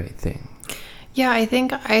do the right thing. Yeah, I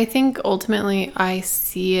think ultimately I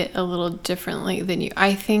see it a little differently than you.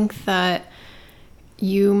 I think that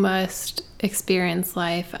you must experience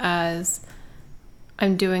life as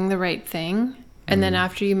I'm doing the right thing. And then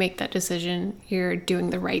after you make that decision, you're doing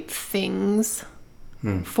the right things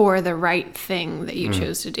for the right thing that you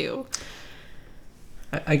chose to do.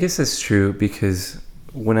 I guess that's true, because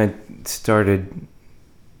when I started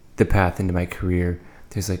the path into my career,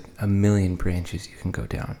 there's like a million branches you can go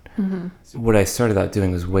down. What I started out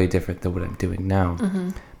doing was way different than what I'm doing now.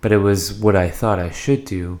 But it was what I thought I should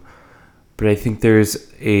do. But I think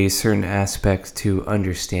there's a certain aspect to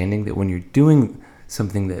understanding that when you're doing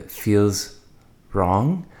something that feels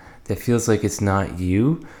wrong, that feels like it's not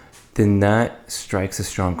you, then that strikes a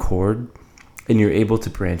strong chord, and you're able to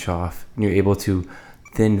branch off, and you're able to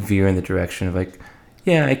then veer in the direction of like,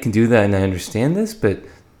 yeah, I can do that and I understand this, but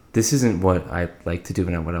this isn't what I like to do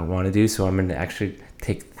and what I want to do, so I'm going to actually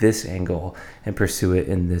take this angle and pursue it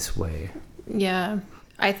in this way. Yeah.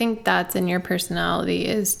 I think that's in your personality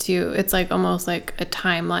is to, it's like almost like a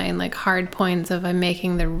timeline, like hard points of I'm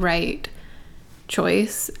making the right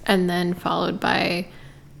choice, and then followed by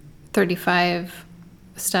 35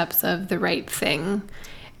 steps of the right thing.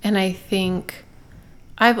 And I think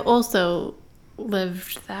I've also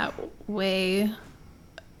lived that way,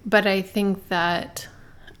 but I think that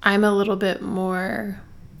I'm a little bit more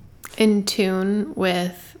in tune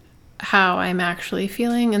with how I'm actually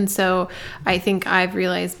feeling. And so I think I've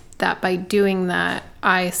realized that by doing that,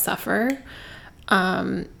 I suffer.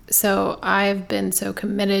 So I've been so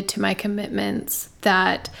committed to my commitments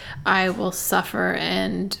that I will suffer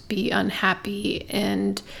and be unhappy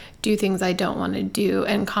and do things I don't want to do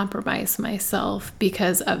and compromise myself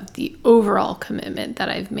because of the overall commitment that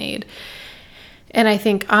I've made. And I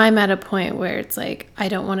think I'm at a point where it's like, I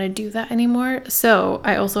don't want to do that anymore. So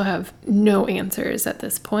I also have no answers at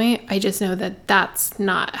this point. I just know that that's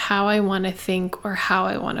not how I want to think or how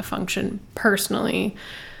I want to function personally.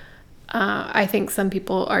 I think some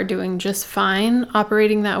people are doing just fine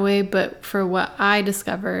operating that way. But for what I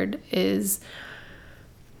discovered is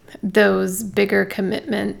those bigger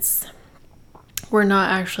commitments were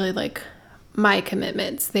not actually like my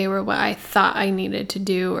commitments. They were what I thought I needed to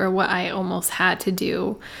do or what I almost had to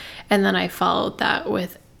do. And then I followed that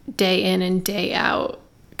with day in and day out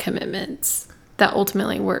commitments that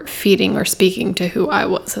ultimately were feeding or speaking to who I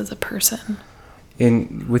was as a person.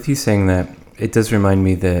 And with you saying that, it does remind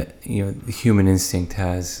me that, you know, the human instinct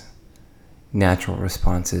has natural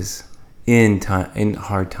responses in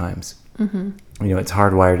hard times. You know, it's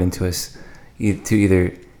hardwired into us to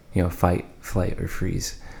either, you know, fight, flight, or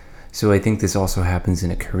freeze. So I think this also happens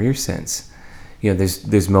in a career sense. You know,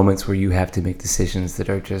 there's moments where you have to make decisions that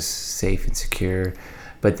are just safe and secure,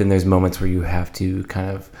 but then there's moments where you have to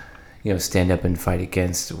kind of, you know, stand up and fight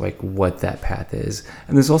against like what that path is.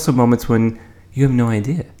 And there's also moments when you have no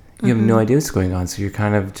idea. You have no idea what's going on, so you're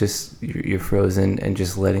kind of just you're frozen and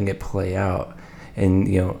just letting it play out. And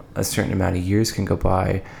you know, a certain amount of years can go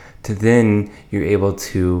by, to then you're able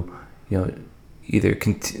to, you know, either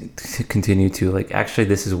continue to like, actually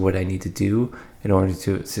this is what I need to do in order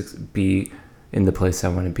to be in the place I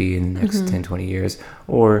want to be in the next 10, 20 years,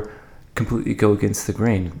 or completely go against the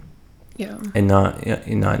grain. Yeah. And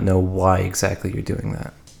not know why exactly you're doing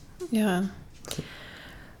that. Yeah.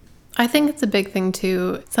 I think it's a big thing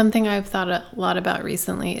too. Something I've thought a lot about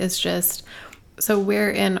recently is just, so we're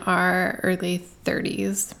in our early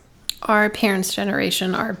 30s. Our parents'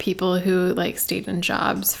 generation are people who like stayed in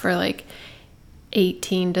jobs for like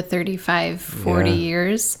 18 to 35, 40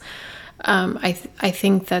 years. I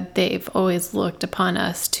think that they've always looked upon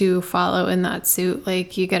us to follow in that suit.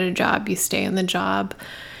 Like, you get a job, you stay in the job.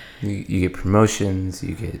 You get promotions,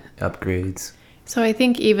 you get upgrades. So I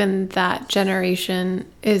think even that generation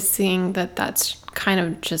is seeing that that's kind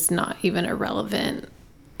of just not even irrelevant.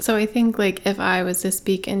 So I think, like, if I was to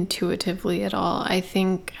speak intuitively at all, I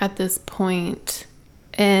think at this point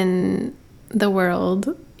in the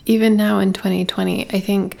world, even now in 2020, I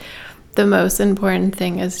think the most important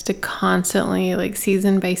thing is to constantly, like,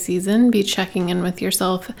 season by season, be checking in with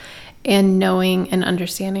yourself and knowing and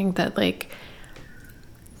understanding that, like,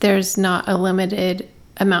 there's not a limited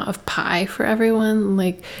amount of pie for everyone.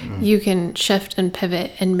 Like, you can shift and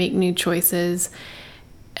pivot and make new choices,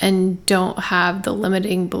 and don't have the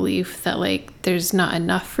limiting belief that, like, there's not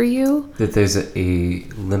enough for you. That there's a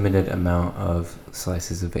limited amount of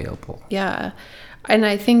slices available. Yeah. And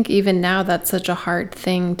I think even now that's such a hard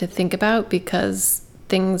thing to think about because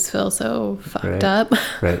things feel so fucked up.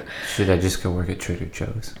 Right. Should I just go work at Trader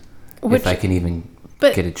Joe's? Which, if I can even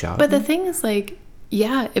get a job. But the thing is, like,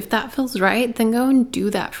 yeah, if that feels right, then go and do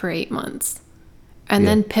that for 8 months. And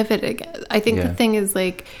then pivot again. I think the thing is,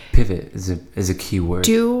 like... Pivot is a key word.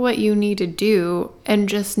 Do what you need to do and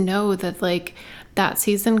just know that, like, that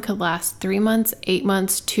season could last 3 months, 8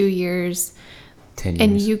 months, 2 years... 10 years.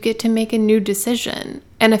 And you get to make a new decision.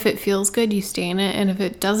 And if it feels good, you stay in it. And if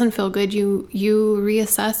it doesn't feel good, you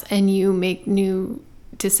reassess and you make new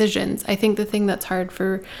decisions. I think the thing that's hard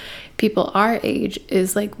for people our age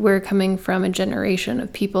is like we're coming from a generation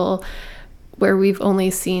of people where we've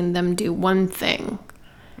only seen them do one thing.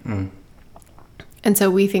 And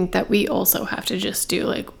so we think that we also have to just do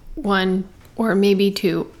like one or maybe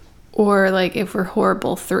two or like if we're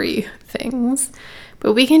horrible 3 things.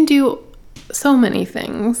 But we can do so many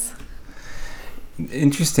things.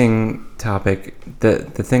 Interesting topic. The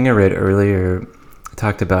thing I read earlier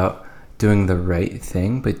talked about doing the right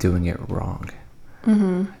thing but doing it wrong.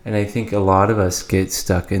 And I think a lot of us get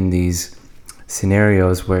stuck in these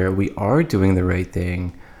scenarios where we are doing the right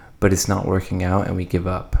thing but it's not working out and we give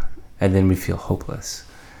up and then we feel hopeless.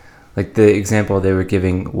 Like the example they were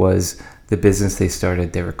giving was the business they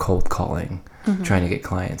started, they were cold calling, trying to get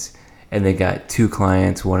clients. And they got 2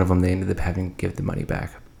 clients. One of them, they ended up having to give the money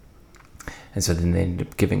back. And so then they ended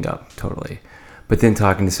up giving up totally. But then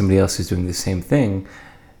talking to somebody else who's doing the same thing,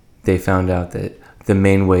 they found out that the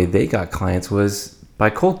main way they got clients was by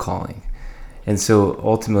cold calling. And so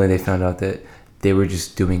ultimately they found out that they were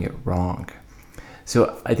just doing it wrong.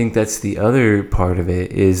 So I think that's the other part of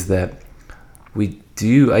it is that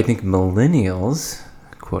I think millennials,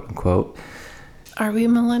 quote unquote. Are we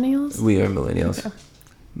millennials? We are millennials. Okay.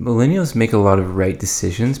 Millennials make a lot of right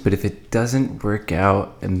decisions, but if it doesn't work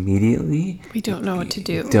out immediately... We don't know what to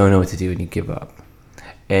do. Don't know what to do and you give up.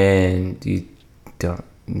 And you don't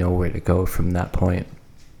know where to go from that point.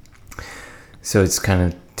 So it's kind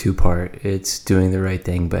of 2-part. It's doing the right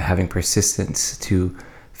thing, but having persistence to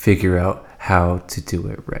figure out how to do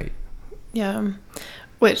it right. Yeah.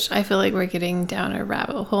 Which I feel like we're getting down a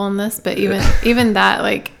rabbit hole in this, but even that,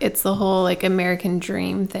 like, it's the whole, like, American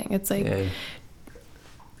dream thing. It's like... Yeah.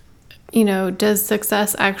 You know, does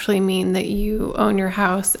success actually mean that you own your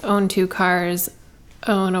house, own 2 cars,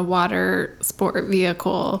 own a water sport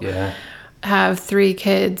vehicle, have 3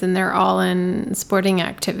 kids, and they're all in sporting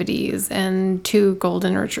activities, and 2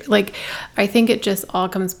 golden retrievers? Like, I think it just all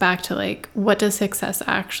comes back to, like, what does success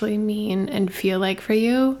actually mean and feel like for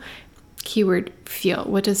you? Keyword feel.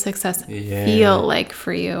 What does success feel like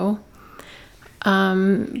for you?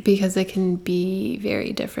 Because it can be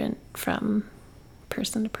very different from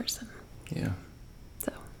person to person. Yeah.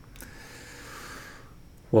 So.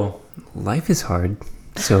 Well, life is hard.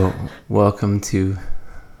 So welcome to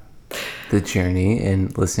the journey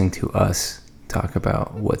and listening to us talk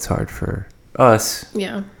about what's hard for us.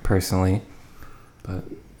 Yeah. Personally. But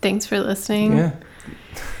thanks for listening. Yeah.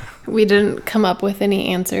 We didn't come up with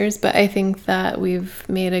any answers, but I think that we've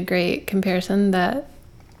made a great comparison that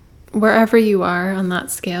wherever you are on that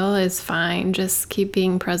scale is fine. Just keep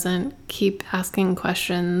being present. Keep asking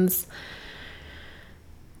questions.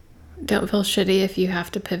 Don't feel shitty if you have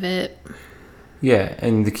to pivot. Yeah,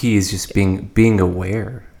 and the key is just being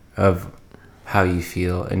aware of how you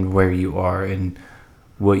feel and where you are and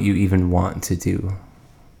what you even want to do.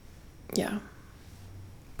 Yeah.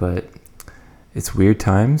 But it's weird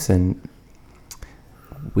times and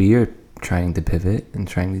we are trying to pivot and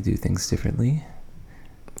trying to do things differently.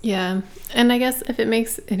 Yeah. And I guess if it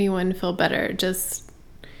makes anyone feel better, just,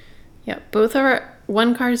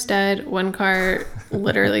 one car's dead. One car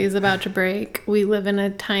literally is about to break. We live in a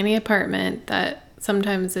tiny apartment that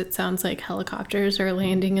sometimes it sounds like helicopters are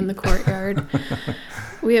landing in the courtyard.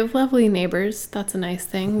 We have lovely neighbors. That's a nice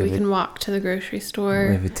thing. We can walk to the grocery store.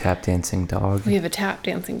 We have a tap dancing dog.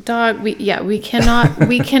 We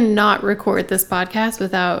cannot record this podcast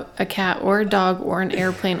without a cat or a dog or an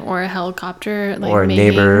airplane or a helicopter. Like or a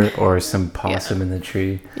neighbor or some possum in the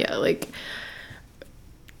tree. Yeah, like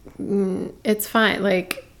it's fine.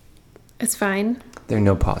 Like it's fine. There are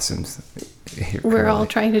no possums here. We're all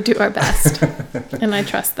trying to do our best. And I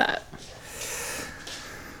trust that.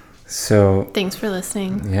 So thanks for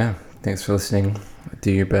listening. Yeah, thanks for listening.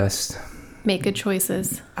 Do your best. Make good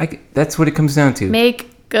choices. That's what it comes down to.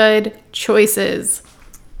 Make good choices.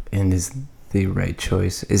 And is the right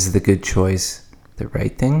choice, is the good choice the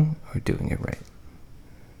right thing or doing it right?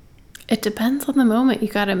 It depends on the moment. You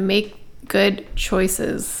got to make good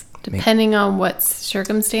choices depending on what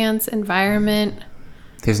circumstance, environment.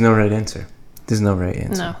 There's no right answer. There's no right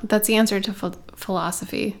answer. No, that's the answer to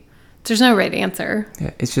philosophy. There's no right answer.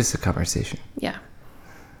 Yeah, it's just a conversation. Yeah.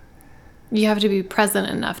 You have to be present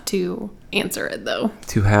enough to answer it, though.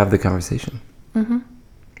 To have the conversation. Mm-hmm.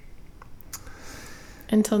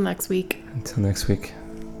 Until next week. Until next week.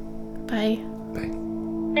 Bye. Bye.